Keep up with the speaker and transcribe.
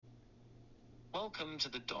Welcome to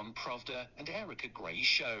the Don Pravda and Erica Gray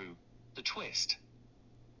Show. The Twist.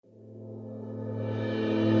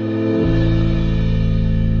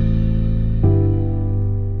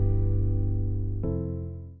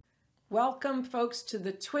 Welcome, folks, to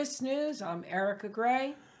the Twist News. I'm Erica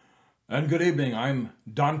Gray. And good evening. I'm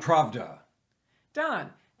Don Pravda.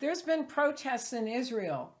 Don, there's been protests in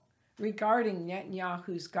Israel regarding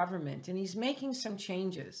Netanyahu's government, and he's making some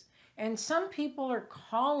changes. And some people are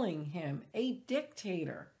calling him a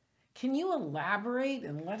dictator. Can you elaborate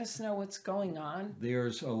and let us know what's going on?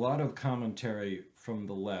 There's a lot of commentary from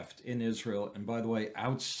the left in Israel, and by the way,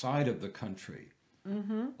 outside of the country.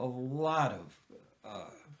 A lot of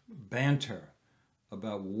banter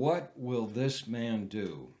about what will this man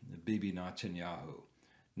do, Bibi Netanyahu,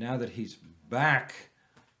 now that he's back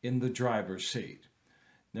in the driver's seat.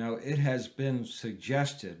 Now, it has been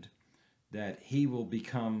suggested that he will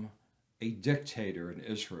become a dictator in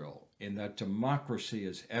Israel, and that democracy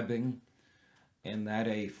is ebbing, and that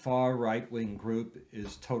a far right-wing group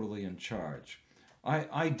is totally in charge.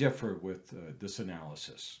 I differ with this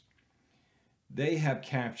analysis. They have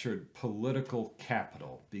captured political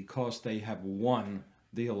capital because they have won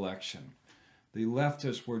the election. The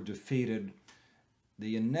leftists were defeated.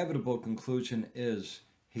 The inevitable conclusion is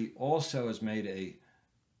he also has made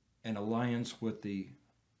an alliance with the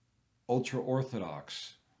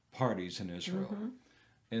ultra-Orthodox parties in Israel.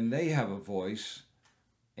 And they have a voice,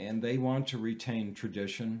 and they want to retain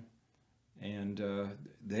tradition, and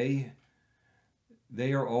they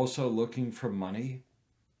are also looking for money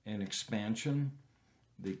and expansion.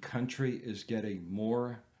 The country is getting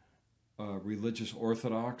more religious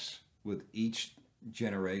Orthodox with each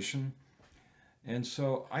generation. And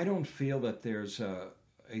so I don't feel that there's a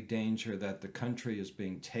danger that the country is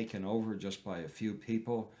being taken over just by a few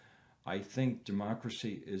people. I think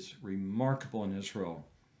democracy is remarkable in Israel.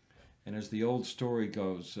 And as the old story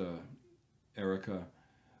goes, Erica,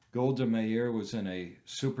 Golda Meir was in a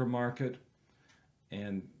supermarket,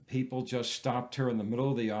 and people just stopped her in the middle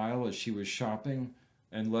of the aisle as she was shopping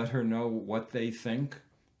and let her know what they think.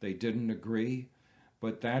 They didn't agree.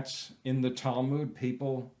 But that's in the Talmud.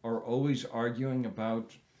 People are always arguing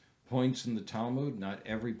about points in the Talmud. Not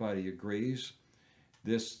everybody agrees.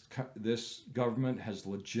 This government has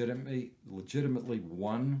legitimately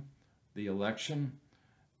won the election.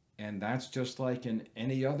 And that's just like in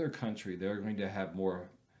any other country. They're going to have more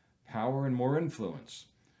power and more influence.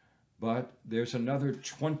 But there's another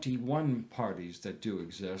 21 parties that do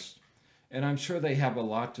exist. And I'm sure they have a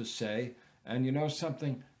lot to say. And you know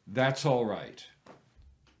something? That's all right.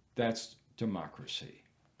 That's democracy.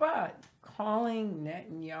 But calling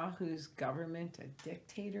Netanyahu's government a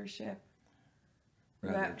dictatorship?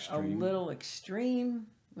 Rather extreme. A little extreme?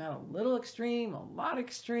 Not a little extreme, a lot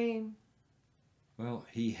extreme. Well,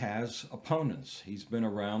 he has opponents. He's been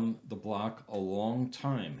around the block a long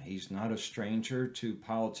time. He's not a stranger to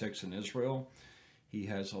politics in Israel. He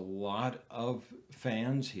has a lot of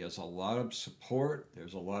fans. He has a lot of support.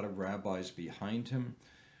 There's a lot of rabbis behind him.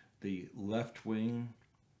 The left wing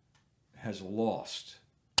has lost,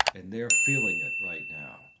 and they're feeling it right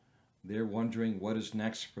now. They're wondering what is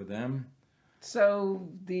next for them. So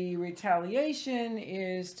the retaliation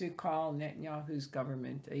is to call Netanyahu's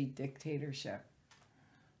government a dictatorship.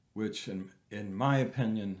 Which, in my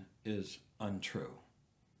opinion, is untrue.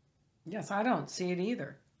 Yes, I don't see it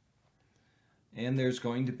either. And there's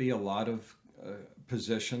going to be a lot of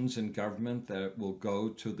positions in government that will go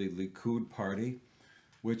to the Likud party,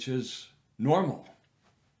 which is normal.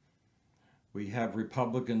 We have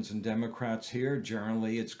Republicans and Democrats here.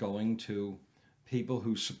 Generally, it's going to people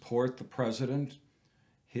who support the president,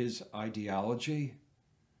 his ideology,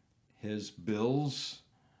 his bills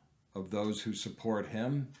of those who support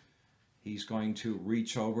him. He's going to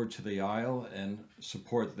reach over to the aisle and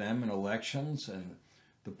support them in elections, and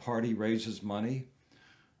the party raises money.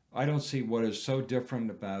 I don't see what is so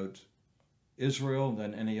different about Israel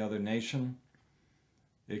than any other nation,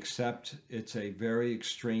 except it's a very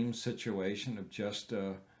extreme situation of just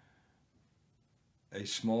a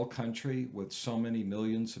small country with so many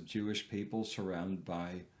millions of Jewish people surrounded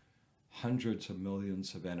by hundreds of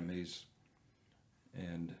millions of enemies.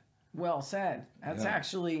 And well said. That's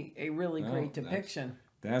actually a really great depiction.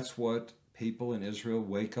 That's what people in Israel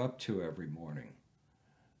wake up to every morning.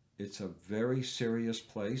 It's a very serious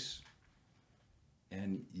place,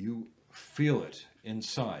 and you feel it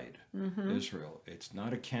inside Israel. It's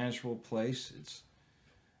not a casual place.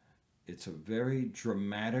 It's a very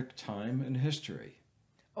dramatic time in history.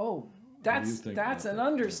 Oh, that's an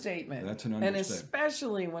understatement. That's an understatement. And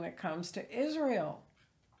especially when it comes to Israel.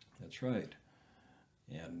 That's right.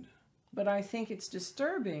 And But I think it's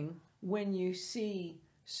disturbing when you see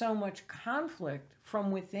so much conflict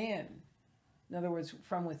from within. In other words,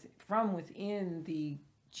 from within the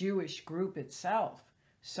Jewish group itself,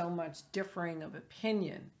 so much differing of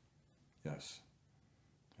opinion. Yes,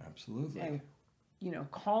 absolutely. And, you know,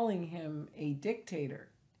 calling him a dictator.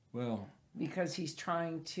 Well, because he's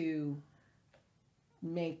trying to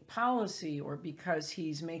make policy or because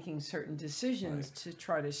he's making certain decisions right. to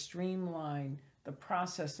try to streamline the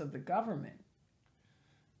process of the government.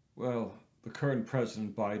 Well, the current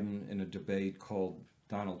President Biden, in a debate, called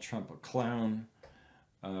Donald Trump a clown.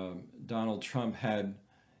 Donald Trump had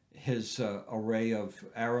his array of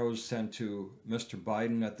arrows sent to Mr.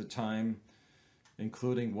 Biden at the time,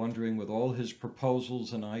 including wondering, with all his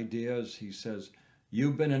proposals and ideas, he says,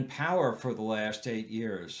 "You've been in power for the last 8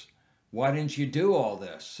 years. Why didn't you do all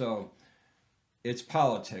this?" So it's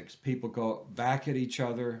politics. People go back at each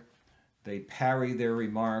other. They parry their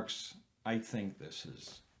remarks. I think this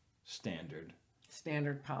is standard.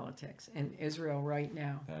 Standard politics in Israel right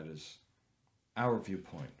now. That is our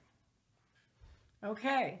viewpoint.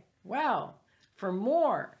 Okay, well, for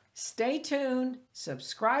more, stay tuned,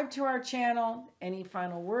 subscribe to our channel. Any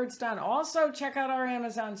final words, Don? Also, check out our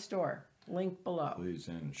Amazon store. Link below. Please,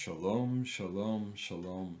 and shalom, shalom,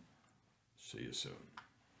 shalom. See you soon.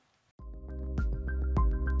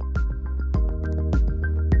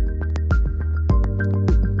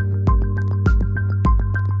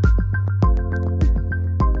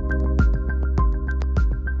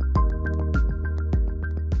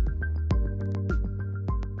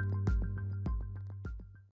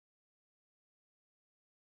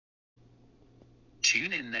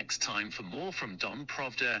 Tune in next time for more from Don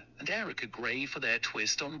Provda and Erica Gray for their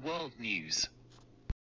twist on world news.